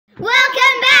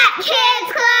Welcome back,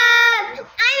 Kids Club!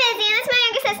 I'm Izzy, and this is my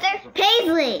younger sister,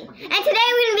 Paisley. And today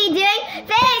we're going to be doing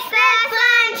Face the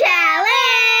Slime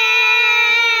Challenge!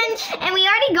 And we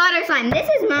already got our slime. This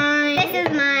is mine. This is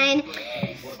mine.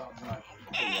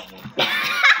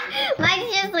 Mine's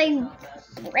just like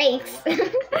breaks.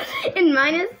 And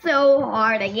mine is so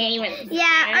hard, I can't even.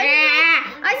 Yeah,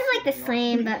 ours is like the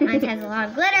same, but mine has a lot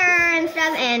of glitter and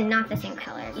stuff, and not the same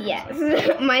color.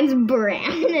 Yes, mine's brown,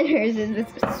 and hers is this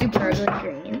super ugly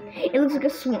green. It looks like a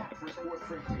swamp.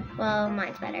 Well,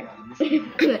 mine's better. But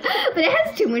it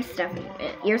has too much stuff in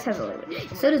it. Yours has a little bit.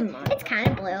 So does mine. It's kind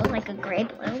of blue, like a gray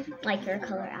blue, like your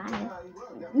color eyes.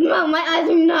 No, my eyes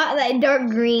are not that dark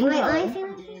green. My eyes are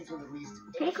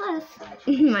pretty close.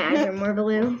 My eyes are more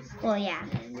blue. Well, yeah.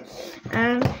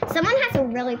 Someone has a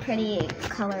really pretty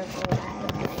colorful eye.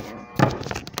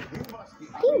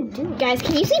 What do you do? Guys,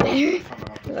 can you see better?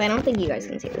 I don't think you guys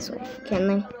can see this way. Can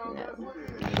they? No.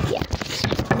 Yeah.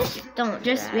 Just don't.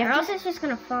 Just, or else it's just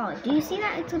gonna fall. Do you see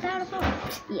that? It's about to fall.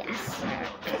 Yes.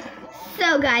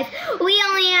 So, guys, we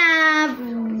only have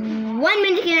 1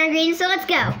 minute to get our ingredients, so let's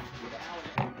go.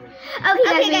 Okay,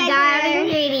 guys, we got our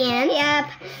ingredients. Yep.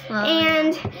 Well,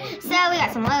 and so we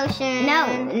got some lotion.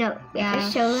 No. We have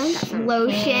to show them. Some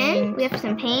lotion. Paint. We have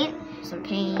some paint. Some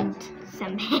paint.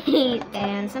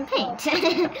 And some paint.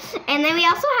 And then we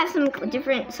also have some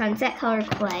different sunset color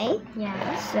clay.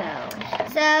 Yeah.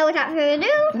 So without further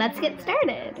ado, let's get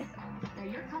started.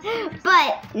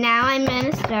 But now I'm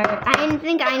gonna start. I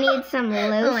think I need some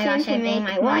lotion to make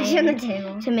my watch on the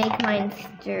table to make mine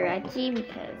stretchy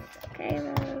because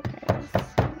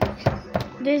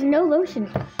there's no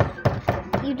lotion.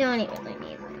 You don't even really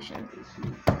need lotion.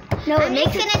 No, it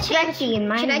makes it stretchy in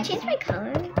mine. Should I change my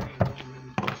color?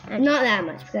 Not that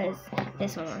much because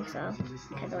this one works well.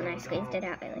 Because when I squeezed it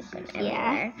out, I like put it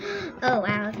everywhere. Oh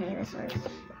wow, okay, this works.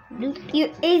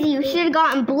 Izzy, you should have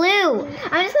gotten blue.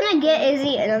 I'm just gonna get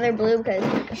Izzy another blue because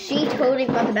she totally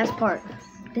forgot the best part.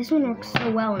 This one works so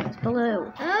well and it's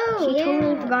blue. Oh, she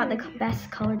totally forgot the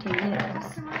best color to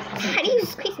use. How do you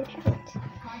squeeze it out?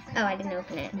 Oh, I didn't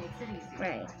open it.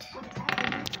 Right.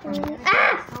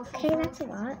 Okay, that's a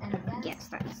lot. Yes,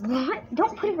 that's a lot.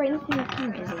 Don't put it right in front of the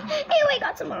camera, Izzy. Ew, I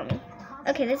got some on me.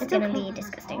 Okay, this is gonna be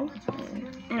disgusting.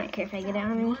 I don't care if I get it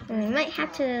on me. We might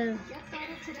have to.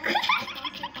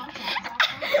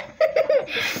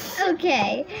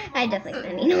 Okay, I definitely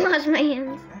gonna need to wash my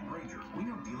hands.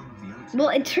 Well,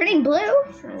 it's turning blue. Oh,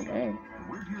 good.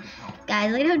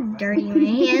 Guys, look at how dirty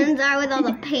my hands are with all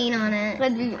the paint on it.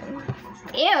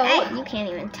 Ew. Hey, you can't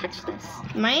even touch this.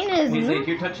 Mine is... Paisley, if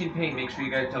you're touching paint, make sure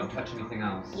you guys don't touch anything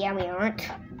else. Yeah, we aren't.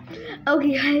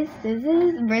 Okay, guys,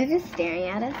 Bryn's just staring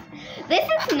at us. This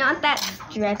is not that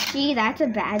stretchy. That's a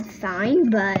bad sign,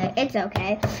 but it's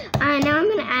okay. Now I'm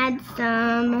going to add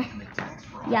some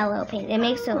yellow paint. It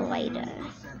makes it lighter.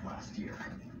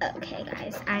 Okay,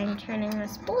 guys, I'm turning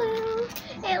this blue.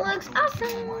 It looks awesome.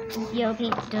 This yellow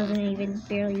paint doesn't even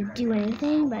barely do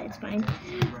anything, but it's fine.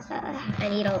 I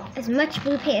need as much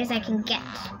blue paint as I can get.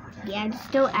 Yeah,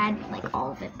 just don't add like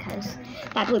all of it because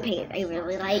that blue paint I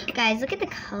really like. Guys, look at the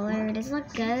color. Does it look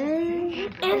good?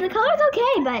 And the color's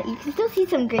okay, but you can still see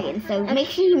some green, so make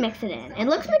sure you mix it in. It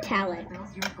looks metallic.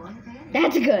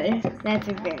 That's good. That's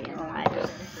a very lot.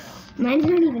 Mine's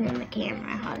not even in the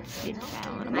camera. How it shoots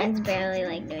out. Mine's barely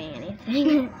like doing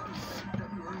anything.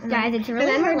 Guys, it's really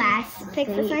remember last Fix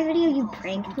the Slime video you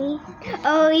pranked me?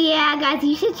 Oh yeah, guys,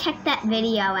 you should check that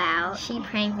video out. She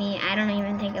pranked me. I don't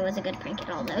even think it was a good prank at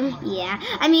all though. Yeah.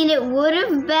 I mean, it would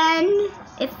have been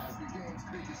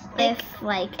if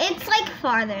like it's like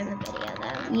farther in the video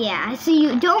though. Yeah. So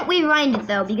you don't rewind it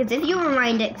though, because if you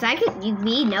rewind it, because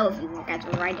we know if you guys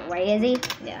rewind it, right, Izzy?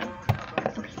 Yeah.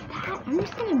 I'm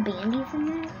just gonna ban you from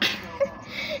that.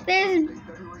 There's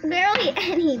barely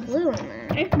any blue in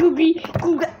there.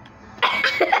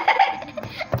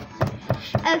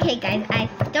 Okay, guys, I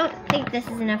don't think this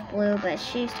is enough blue, but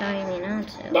she's telling me not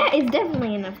to. That is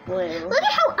definitely enough blue. Look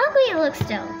at how ugly it looks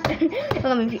still.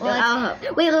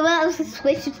 Wait, let's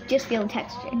switch to just feel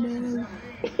texture. No.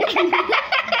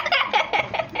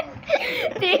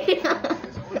 Damn.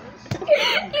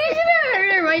 You should have heard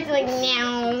her voice like,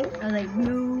 no. I was like,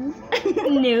 no.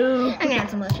 No. I'm gonna add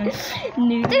some lotion.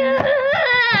 No.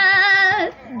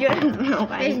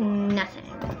 There's nothing.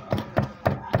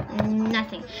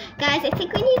 Nothing. Guys, I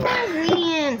think we need more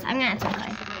ingredients. I'm gonna add some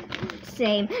clay.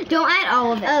 Same. Don't add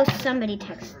all of it. Oh, somebody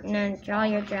text. No, draw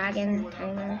your dragon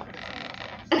timer.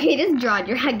 Okay, just draw a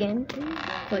dragon.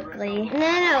 Quickly.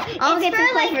 No. I'll get some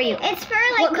clay for you. It's for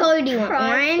like. What color do you want?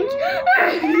 Orange?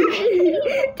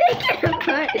 Take it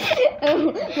apart.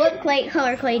 What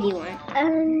color clay do you want?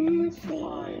 Let's see.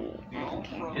 I don't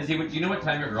care. Izzy, do you know what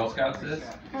time your Girl Scouts is?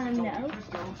 No.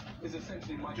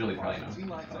 Julie probably knows.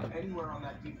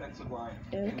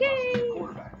 Okay.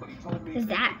 Is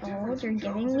that old you're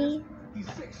giving me?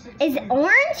 Is it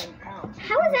orange?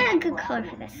 How is that a good color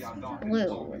for this?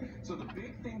 Blue.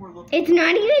 It's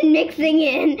not even mixing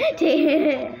in.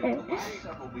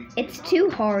 It's too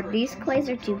hard. These clays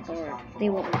are too hard. They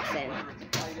won't mix in.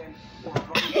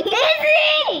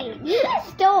 Izzy! You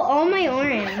stole all my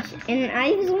orange, and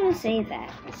I just want to save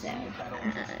that. So,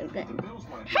 good.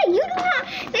 Hey, you do not.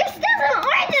 There's still some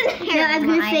orange in here. No, I was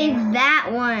gonna save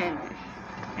that one.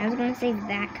 I was gonna save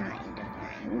that kind.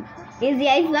 Izzy,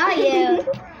 I saw you.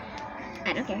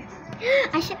 I don't care.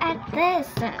 I should add this.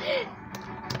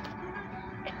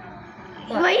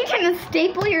 What, are you trying to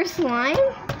staple your slime?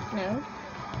 No.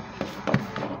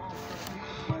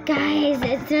 Guys,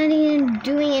 it's not even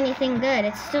doing anything good.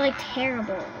 It's still like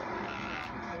terrible.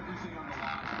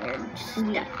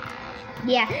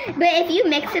 Yeah, but if you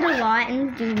mix it a lot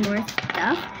and do more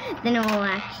stuff, then it will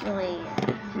actually.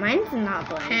 Mine's not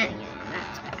blending in.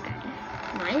 That's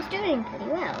bad. Mine's doing pretty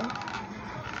well.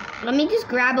 Let me just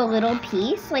grab a little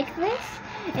piece like this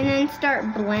and then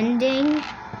start blending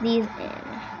these in.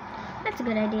 That's a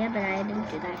good idea, but I didn't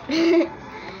do that.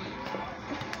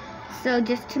 So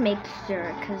just to make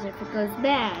sure, because if it goes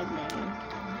bad,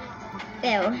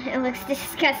 then... Ew, it looks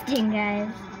disgusting, guys.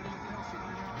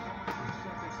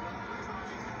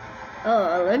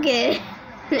 Oh, look at it.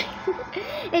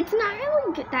 It's not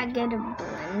really that good at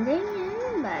blending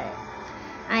in, but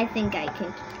I think I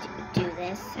can do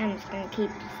this. I'm just going to keep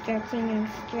stretching and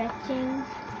stretching,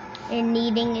 and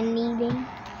kneading and kneading,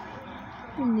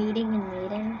 and kneading and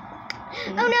kneading.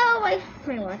 Oh no,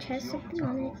 my watch has something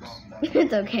on it.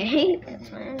 It's okay. That's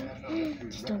fine.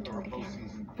 Just don't do it again.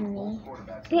 Me.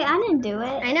 Hey, I didn't do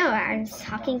it. I know, I was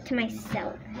talking to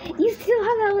myself. You still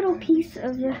have that little piece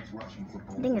of the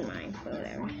thing in mine. Or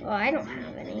whatever. Well, I don't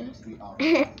have any.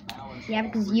 Yeah,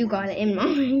 because you got it in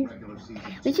mine.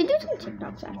 We should do some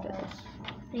TikToks after this.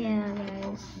 Yeah,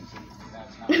 guys.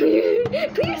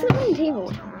 Put yourself on the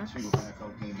table.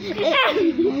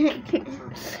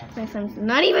 My son's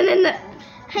not even in the...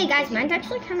 Hey guys, mine's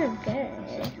actually kind of good.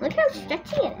 Look how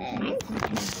stretchy it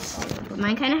is.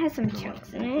 Mine kind of has some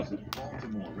chunks in it.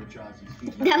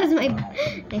 That was my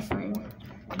slime.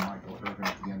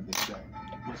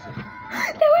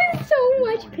 That was so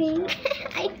much pink.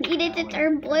 I needed to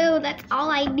turn blue. That's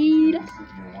all I need. Hey,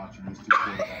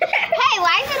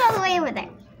 why is it all the way over there?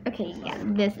 Okay, yeah,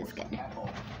 this is good.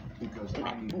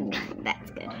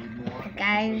 That's good.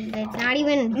 Guys, it's not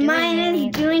even doing Mine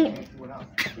is doing...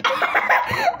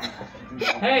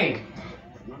 Hey!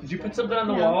 Did you put something on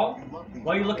the wall?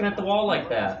 Why are you looking at the wall like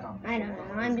that? I don't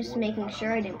know. I'm just making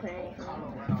sure I didn't put anything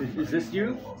on. Is this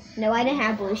you? No, I didn't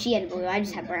have blue. She had blue. I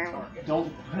just had brown.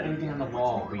 Don't put anything on the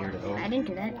wall, weirdo. I didn't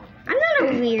do that. I'm not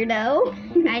a weirdo.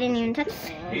 I didn't even touch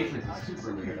it. Paisley's a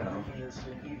super weirdo.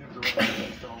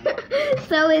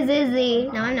 So is Izzy.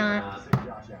 No, I'm not.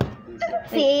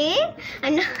 See?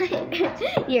 I'm not.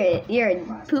 You're a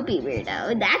poopy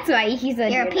weirdo. That's why he's a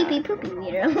You're a pee pee poopy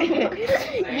weirdo.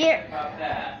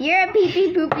 you're a pee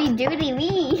pee poopy doody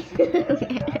wee.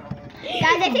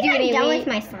 Guys, I think I'm done with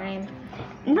my slime.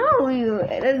 No,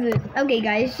 okay,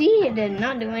 guys. She did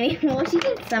not do anything. Well, she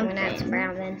did something. That's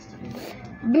brown then.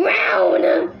 Brown.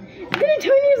 I'm gonna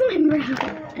turn your slime brown.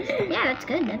 Yeah, that's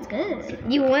good. That's good.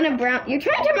 You want a brown? You're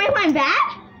trying to turn my slime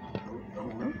bad?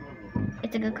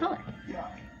 It's a good color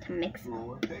to mix.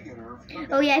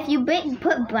 Oh yeah, if you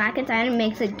put black inside, it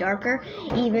makes it darker.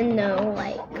 Even though,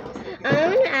 like,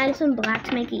 I'm gonna add some black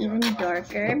to make it even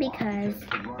darker because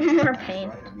more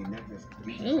paint.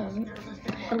 Paint?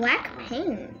 Black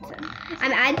paint.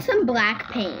 I'm adding some black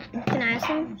paint. Can I add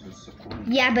some?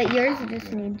 Yeah, but yours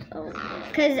just needs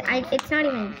because it's not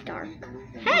even dark.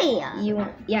 Hey,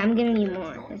 yeah, I'm giving you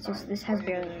more. It's just this has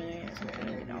barely any in it, so I'm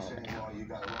gonna get all of it out.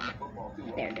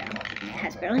 There we go. It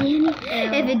has barely any.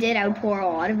 If it did, I would pour a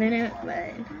lot of it in it,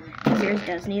 but yours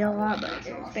does need a lot, but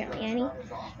there's barely any.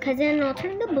 Because then I'll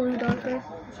turn the blue darker.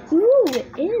 Ooh,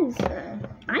 it is.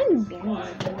 I'm very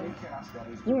good.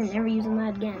 You were never using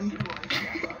that again.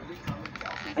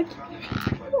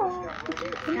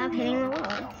 Stop hitting the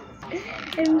wall.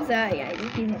 I'm sorry, I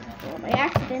just hit the wall by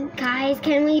accident. Guys,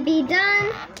 can we be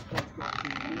done?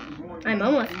 I'm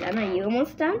almost done. Are you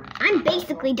almost done? I'm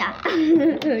basically done.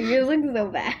 Yours looks so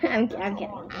bad. I'm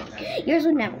kidding. Yours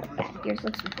would never look bad. Yours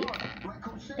looks beautiful.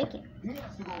 Thank you.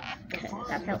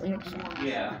 That felt weird.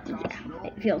 Yeah. Yeah,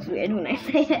 it feels weird when I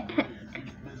say it.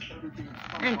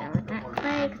 I'm done with that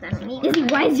clay because I don't need it. Izzy,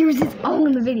 why is yours all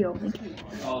in the video?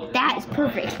 That is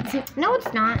perfect. No,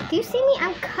 it's not. Do you see me?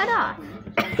 I'm cut off.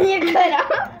 You're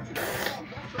cut off?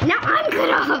 Now I'm cut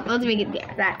off. Let's make it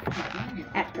there.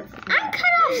 That's perfect. I'm cut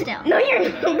off still. No, you're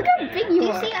not. Look how big you Do you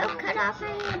are. see how cut off I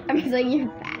am? I was like, you're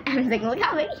fat. I was like, look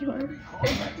how big you are.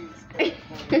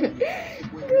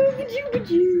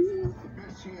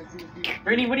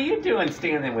 Brittany, what are you doing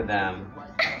standing with them?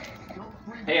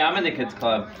 Hey, I'm in the kids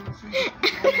club.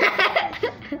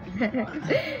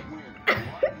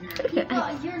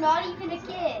 You're not even a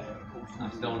kid.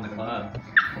 I'm still in the club.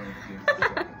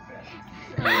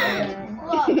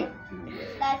 Look,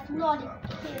 that's not a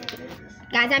kid.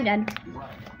 Guys, I'm done.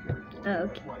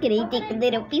 Okay. Can I take a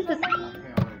little piece of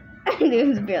It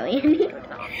was brilliant.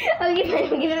 Okay, fine,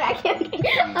 I'll give it back.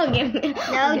 I'll give it.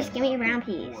 No, just give me a brown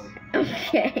piece.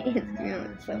 Okay.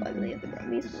 It's so ugly at the brown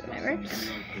piece, but whatever.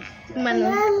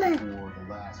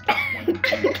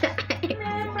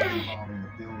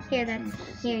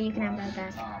 Here, you can have that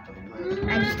back.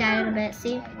 I just added a bit,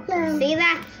 see? See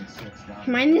that?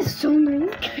 Mine is so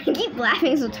nice. I keep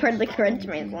laughing so it's hard to crunch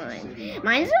my slime.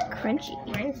 Mine's so crunchy.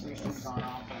 Mine's nice.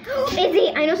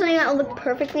 Izzy, I know something that will look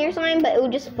perfect in your slime, but it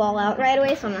would just fall out right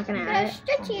away, so I'm not gonna add How it.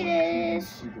 stretchy it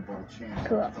is.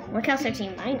 Cool. Look how stretchy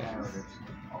mine is.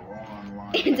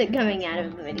 It's coming out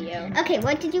of the video. Okay,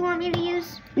 what did you want me to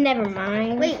use? Never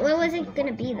mind. Wait, what was it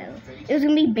gonna be though? It was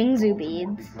gonna be Bingsu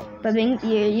beads, but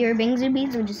your Bingsu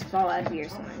beads would just fall out of your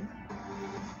slime.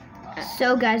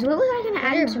 So guys, what was I gonna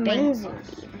add to Bingsu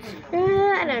beads?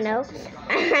 I don't know.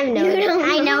 I know. You don't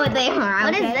I know know? what they are.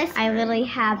 What is okay? this? I literally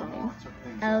have them.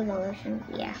 Oh, the lotion.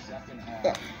 Yeah.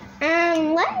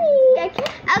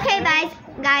 Okay,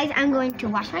 guys, I'm going to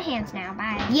wash my hands now.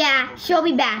 Bye. Yeah, she'll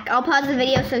be back. I'll pause the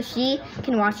video so she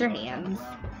can wash her hands.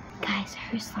 Guys,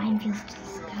 her slime feels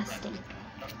disgusting.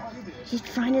 She's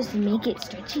trying to make it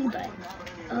stretchy, but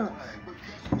oh,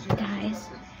 guys,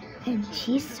 and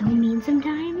she's so mean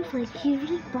sometimes. Like she's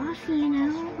really bossy, you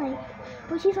know. Like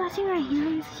when she's washing her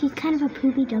hands, she's kind of a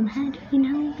poopy dumbhead, you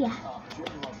know. Yeah.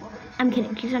 I'm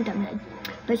kidding. She's not dumbhead,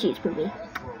 but she's poopy.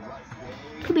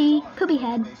 Poopy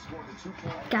head.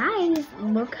 Guys,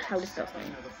 look how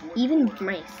disgusting. Even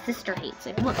my sister hates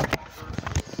it. Look.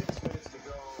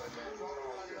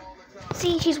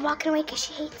 See, she's walking away because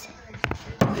she hates it.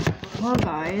 Well,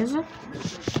 guys,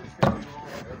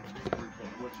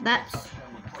 that's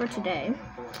for today.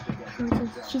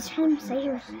 She's trying to say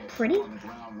her pretty,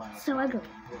 so ugly.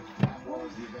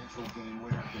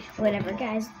 Whatever,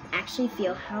 guys. Actually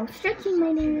feel how stretchy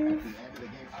mine is.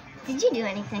 Did you do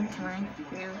anything to mine?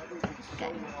 No.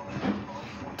 Good.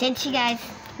 Did she, guys?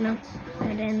 No,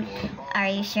 I didn't. Are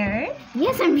you sure?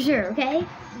 Yes, I'm sure. Okay.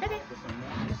 Okay.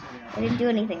 I didn't do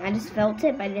anything. I just felt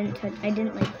it, but I didn't touch. I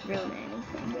didn't like ruin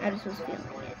anything. I just was feeling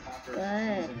it.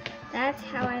 Good. That's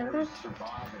how I want it.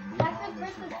 Packers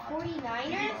versus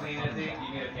 49ers? Clean, Izzy. You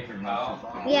need to take your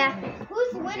towel. Yeah.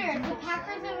 Who's winner? The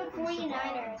Packers or the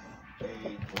 49ers?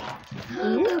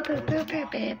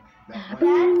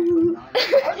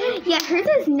 Yeah, hers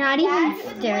is not even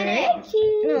stretchy.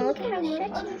 No, look at how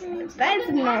stretchy it is. That's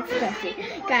not stretchy.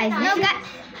 Guys, No,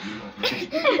 this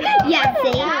yeah,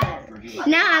 see?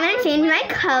 Now I'm gonna change my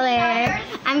color.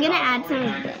 I'm gonna add some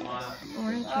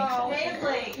orange mix.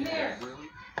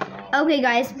 Okay,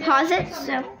 guys, pause it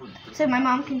so my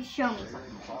mom can show me something.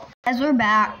 As we're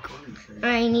back,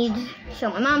 I need to show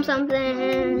my mom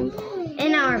something.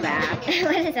 And now we're back.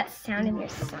 What is that sound in your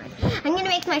slime? I'm gonna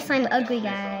make my slime ugly,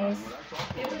 guys.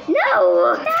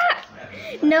 No!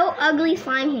 No ugly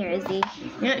slime here, Izzy.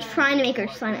 You're not trying to make her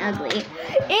slime ugly.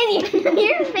 And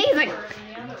your face like...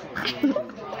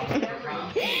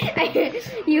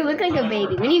 You look like a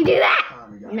baby when you do that.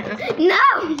 No.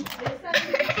 No!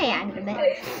 I added a bit.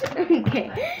 Okay.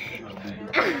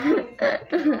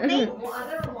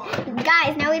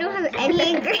 Guys, now we don't have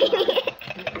any ingredients.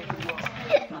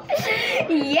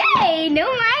 Yay! No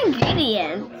more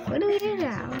ingredients. What do we do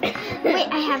now? Wait,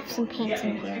 I have some paints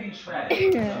in here.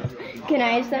 Can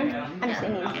I have some? I'm just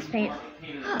gonna use this paint.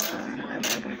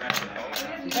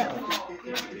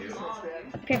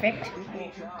 Perfect.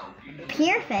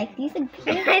 Perfect? You said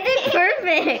I did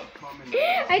perfect.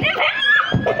 I did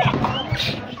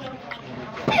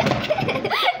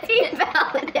Steve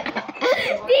fell down.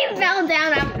 Steve fell down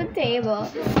off the table.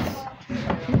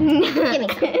 Give me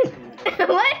some.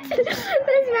 What?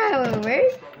 That's not how it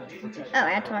works. Oh, I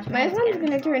have to wash my My hands. one's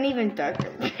gonna turn even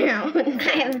darker now. I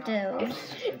have to.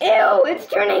 Ew, it's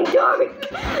turning dark.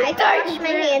 I touched my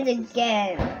hands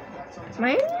again.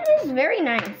 Mine is very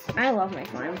nice. I love my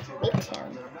slime. Me too.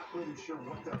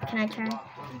 Can I try?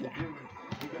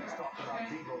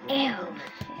 Ew.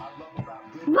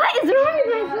 What is wrong with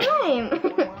my slime?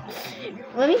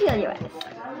 Let me feel yours.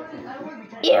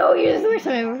 Ew, you're the worst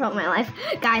time I've ever felt in my life.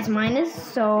 Guys, mine is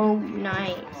so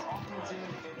nice.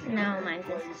 No, mine's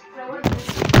this.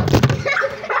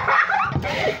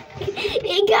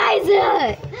 Hey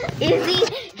guys, Izzy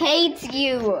hates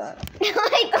you.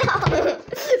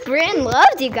 Bryn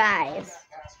loves you guys.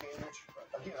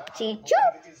 See,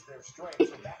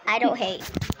 I don't hate.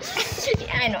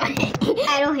 I know.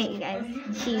 I don't hate you guys.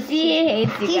 She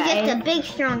hates you She's guys. just a big,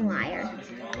 strong liar.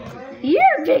 You're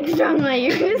a big strong liar.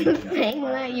 You're saying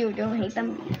that you don't hate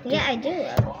them. Yeah, I do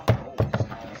love them.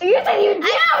 You said you do.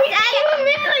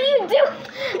 You do.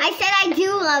 I said I do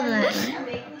love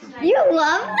them. You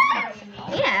love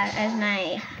them? Yeah, as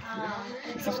my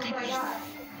subscribers.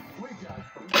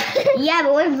 Yeah,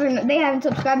 but what if they haven't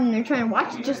subscribed and they're trying to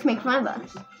watch it just to make fun of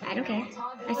us? I don't care.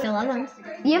 I still love them.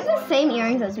 You have the same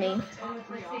earrings as me.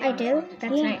 I do.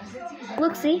 That's Yeah. nice.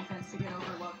 Look, see?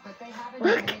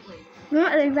 Look. They're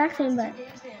not the exact same, but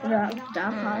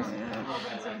stop, pause.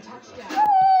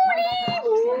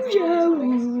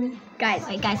 Guys,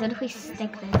 Wait, guys, what if we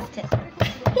stick this to...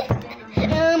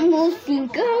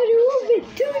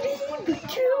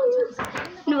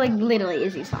 no, like literally,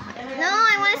 Izzy saw it. No,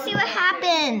 I want to see what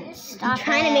happens. Stop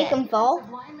Trying to make them fall?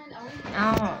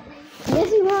 No.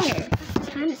 Yes, you are.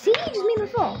 See, you just made them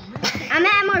fall. I'm gonna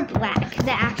add more black because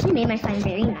that actually made my slime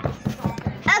very nice.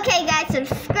 Okay, guys,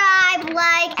 subscribe,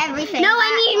 like, everything. No, I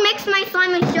need to mix my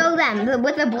slime and show them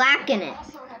with the black in it.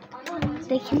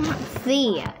 They cannot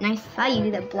see. And I saw you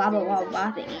do the blah blah blah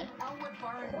blah thingy.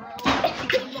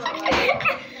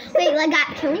 Wait, like,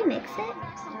 can we mix it?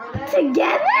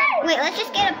 Together? Wait, let's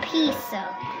just get a piece of...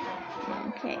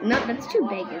 Okay, no, that's too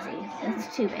big, Izzy.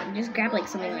 That's too big. Just grab like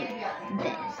something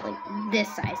like this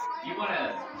size.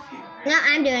 No,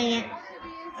 I'm doing it.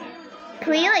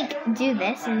 Can we like do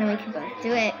this and then we can both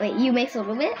do it? Wait, you mix a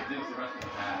little bit.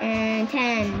 And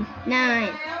 10, 9,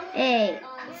 8,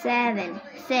 7,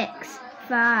 6,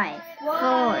 5,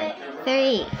 4,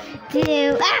 3,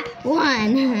 2,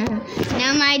 1.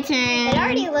 Now my turn. It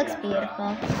already looks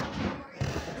beautiful.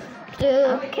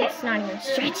 Okay. It's not even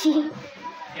stretchy.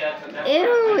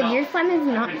 Ew, your slime is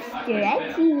not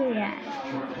stretchy.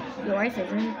 Yours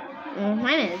isn't. Well,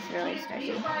 mine is really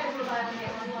stretchy.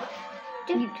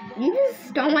 Dude, you just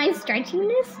stole my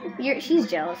stretchiness? She's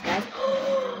jealous, guys.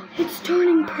 It's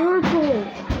turning purple.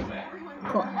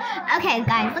 Cool. Okay,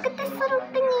 guys, look at this little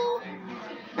thingy.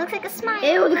 It looks like a smile.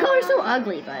 Ew, the color's so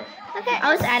ugly, but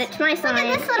I'll just add it to my slime.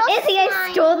 this little Izzy, I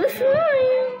slime. stole the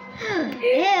slime.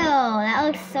 Ew, that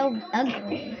looks so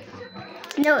ugly.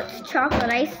 No, it's chocolate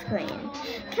ice cream.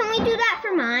 Can we do that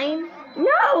for mine?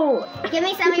 No! Give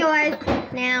me some of yours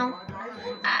now.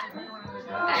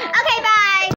 Okay, bye.